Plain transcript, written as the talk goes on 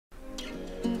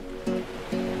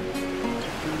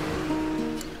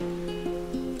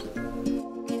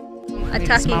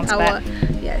attacking our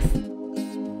yes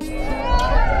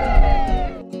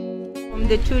from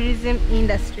the tourism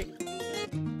industry.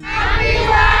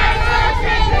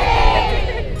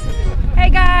 Hey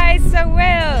guys, so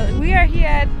we are here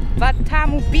at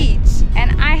Watamu beach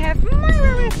and I have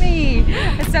Myra with me.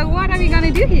 So what are we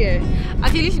gonna do here?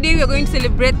 Actually, today we are going to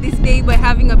celebrate this day by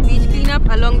having a beach cleanup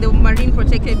along the marine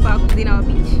protected park within our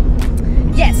beach.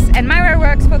 Yes, and Myra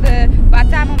works for the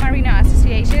Watamu Marina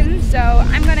Association, so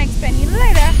I'm gonna explain you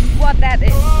later what that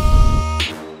is.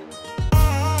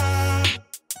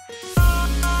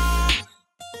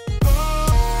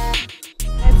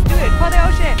 Let's do it for the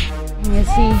ocean. You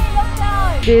see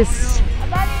this,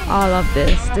 all of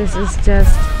this. This is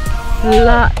just a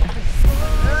lot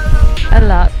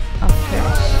of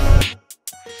trash.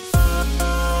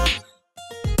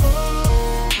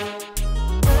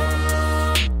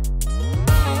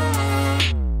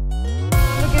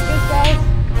 Look at this, guys.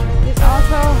 There's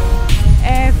also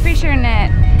a fisher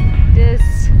net. This,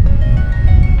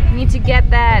 you need to get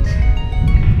that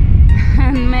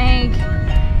and make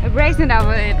a bracelet out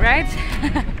of it, right?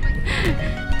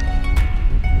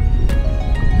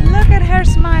 Look at her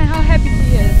smile, how happy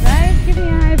she is, right? Give me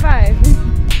a high five.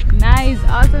 Nice,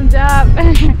 awesome job.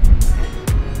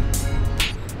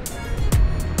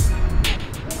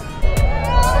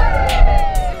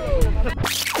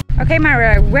 Okay,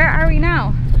 Myra, where are we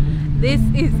now? This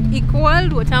is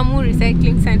Ecoworld Watamu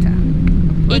Recycling Center.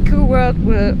 Ecoworld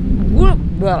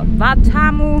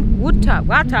Watamu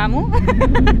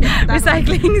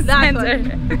Recycling Center.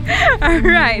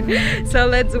 Alright, so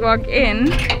let's walk in.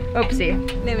 Oopsie.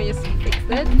 Let me just fix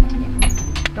that.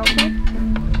 Okay.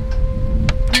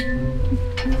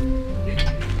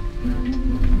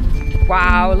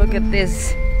 Wow, look at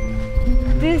this.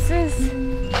 This is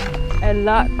a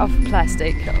lot of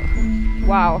plastic.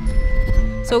 Wow.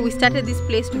 So we started this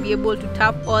place to be able to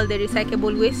tap all the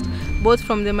recyclable waste, both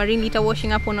from the marine litter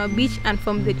washing up on our beach and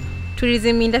from the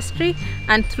tourism industry,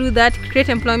 and through that create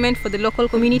employment for the local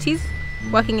communities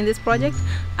working in this project,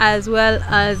 as well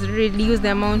as reduce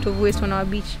the amount of waste on our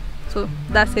beach. So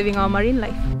that's saving our marine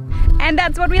life. And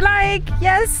that's what we like,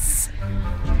 yes!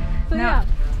 So yeah,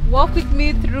 walk with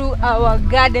me through our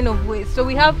garden of waste. So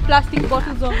we have plastic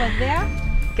bottles over there.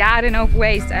 Garden of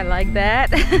waste, I like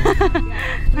that.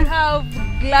 We have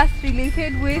glass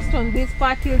related waste on this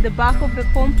part till the back of the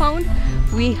compound.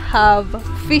 We have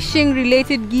fishing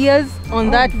related gears on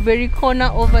that very corner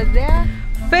over there.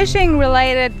 Fishing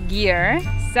related gear.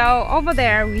 So over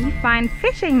there we find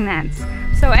fishing nets.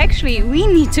 So actually we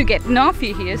need to get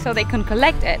Northy here so they can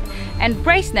collect it, and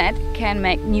Bracenet can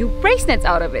make new bracelets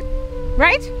out of it,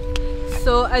 right?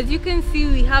 So as you can see,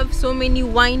 we have so many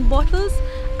wine bottles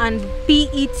and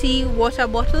PET water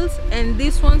bottles, and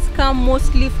these ones come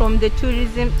mostly from the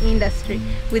tourism industry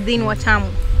within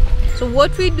Watamu. So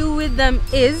what we do with them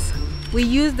is we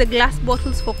use the glass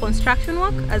bottles for construction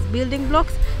work as building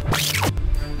blocks.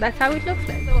 That's how it looks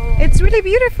like. It's really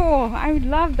beautiful. I would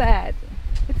love that.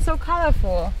 It's so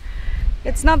colorful.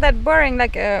 It's not that boring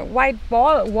like a white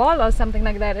wall or something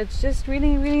like that. It's just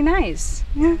really, really nice.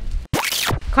 Yeah.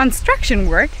 Construction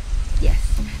work? Yes.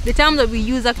 The term that we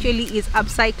use actually is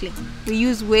upcycling. We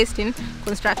use waste in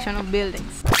construction of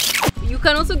buildings. You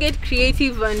can also get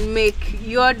creative and make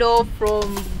your door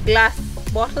from glass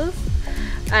bottles,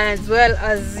 as well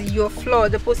as your floor.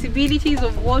 The possibilities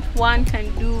of what one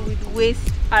can do with waste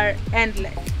are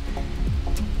endless.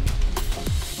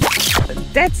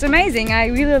 That's amazing. I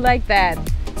really like that.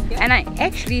 Yeah. And I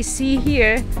actually see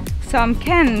here some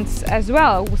cans as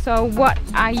well. So what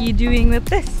are you doing with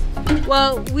this?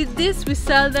 Well, with this we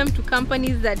sell them to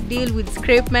companies that deal with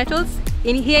scrap metals.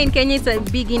 Here in Kenya, it's a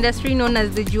big industry known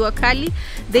as the Jua Kali.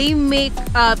 They make,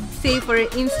 say for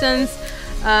instance,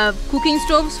 cooking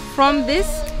stoves from this.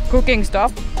 Cooking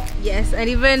stove? Yes, and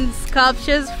even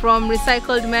sculptures from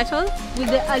recycled metal. With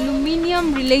the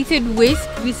aluminium related waste,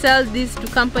 we sell this to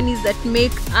companies that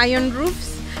make iron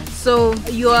roofs. So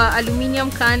your aluminium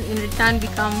can in return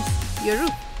becomes your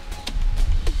roof.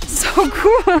 So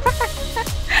cool!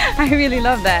 I really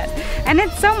love that. And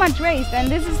it's so much waste, and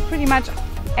this is pretty much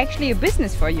actually a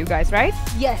business for you guys, right?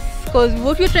 Yes, because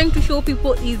what we're trying to show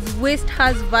people is waste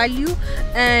has value,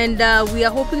 and we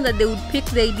are hoping that they would pick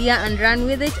the idea and run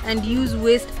with it and use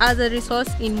waste as a resource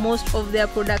in most of their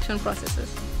production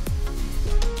processes.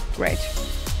 Great.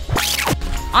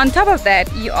 On top of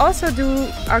that, you also do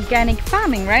organic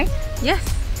farming, right? Yes.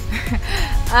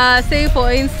 Say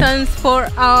for instance, for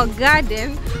our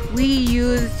garden we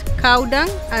used cow dung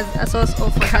as a source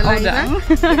of fertilizer.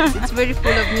 Yes, it's very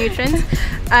full of nutrients.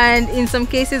 And in some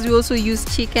cases we also use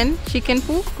chicken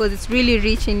poo because it's really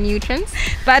rich in nutrients.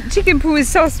 But chicken poo is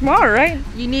so small, right?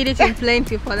 You need it in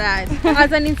plenty for that.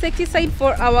 As an insecticide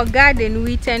for our garden,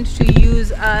 we tend to use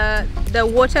the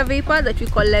water vapor that we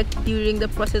collect during the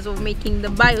process of making the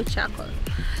biochar.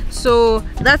 So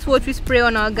that's what we spray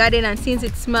on our garden, and since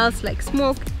it smells like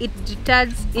smoke, it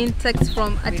deters insects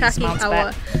from attacking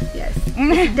our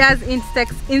it does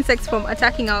insects from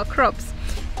attacking our crops.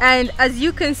 And as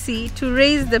you can see, to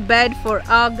raise the bed for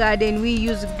our garden, we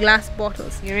use glass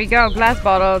bottles. Here we go, glass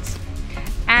bottles.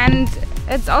 And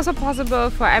it's also possible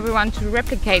for everyone to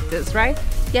replicate this, right?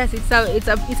 Yes, it's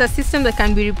a system that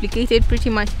can be replicated pretty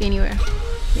much anywhere.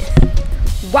 Yes.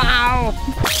 Wow!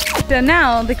 So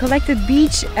now the collected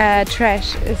beach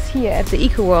trash is here at the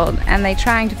Ecoworld, and they're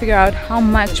trying to figure out how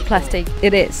much plastic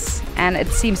it is, and it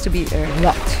seems to be a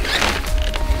lot.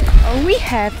 We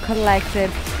have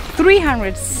collected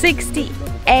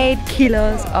 368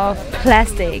 kilos of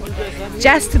plastic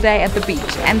just today at the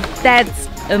beach, and that's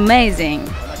amazing.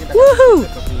 Woohoo!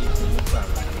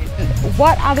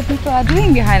 What other people are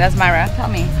doing behind us, Myra? Tell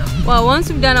me. Well, once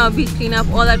we've done our beach cleanup,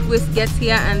 all that waste gets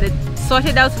here and it's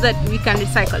sorted out so that we can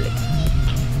recycle it.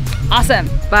 Awesome!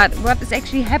 But what is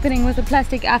actually happening with the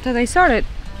plastic after they sort it?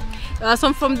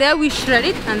 So from there we shred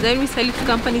it and then we sell it to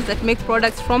companies that make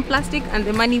products from plastic, and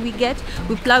the money we get,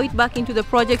 we plow it back into the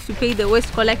projects to pay the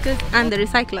waste collectors and the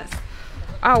recyclers.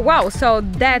 Oh wow, so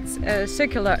that's a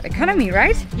circular economy,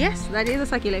 right? Yes, that is a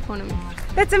circular economy.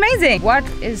 That's amazing! What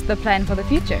is the plan for the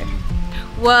future?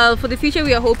 Well, for the future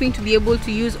we are hoping to be able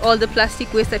to use all the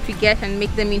plastic waste that we get and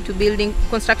make them into building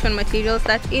construction materials,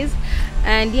 that is.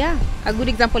 And yeah, a good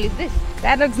example is this.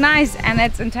 That looks nice, and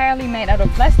it's entirely made out of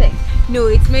plastic. No,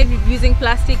 it's made with using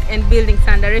plastic and building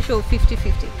sand, a ratio of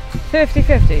 50-50.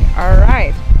 50-50,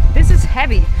 alright. This is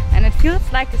heavy and it feels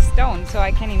like a stone, so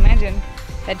I can imagine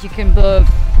that you can build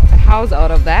a house out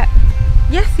of that.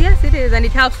 Yes, it is, and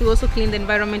it helps to also clean the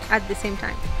environment at the same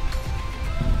time.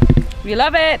 We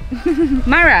love it!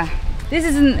 Myra, this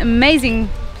is an amazing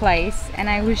place, and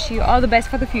I wish you all the best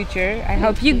for the future. I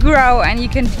hope you grow and you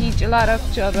can teach a lot of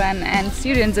children and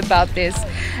students about this.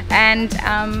 And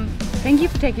thank you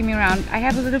for taking me around. I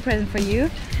have a little present for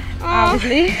you,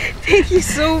 obviously. Thank you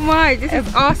so much. This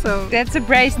is awesome. That's a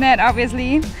bracelet,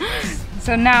 obviously.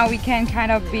 So now we can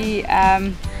kind of be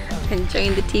can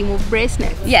join the team of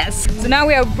Bracenets. Yes. So now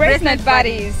we are bracenet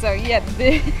buddies. So yeah,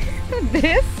 this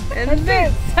and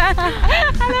this. I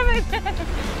love it.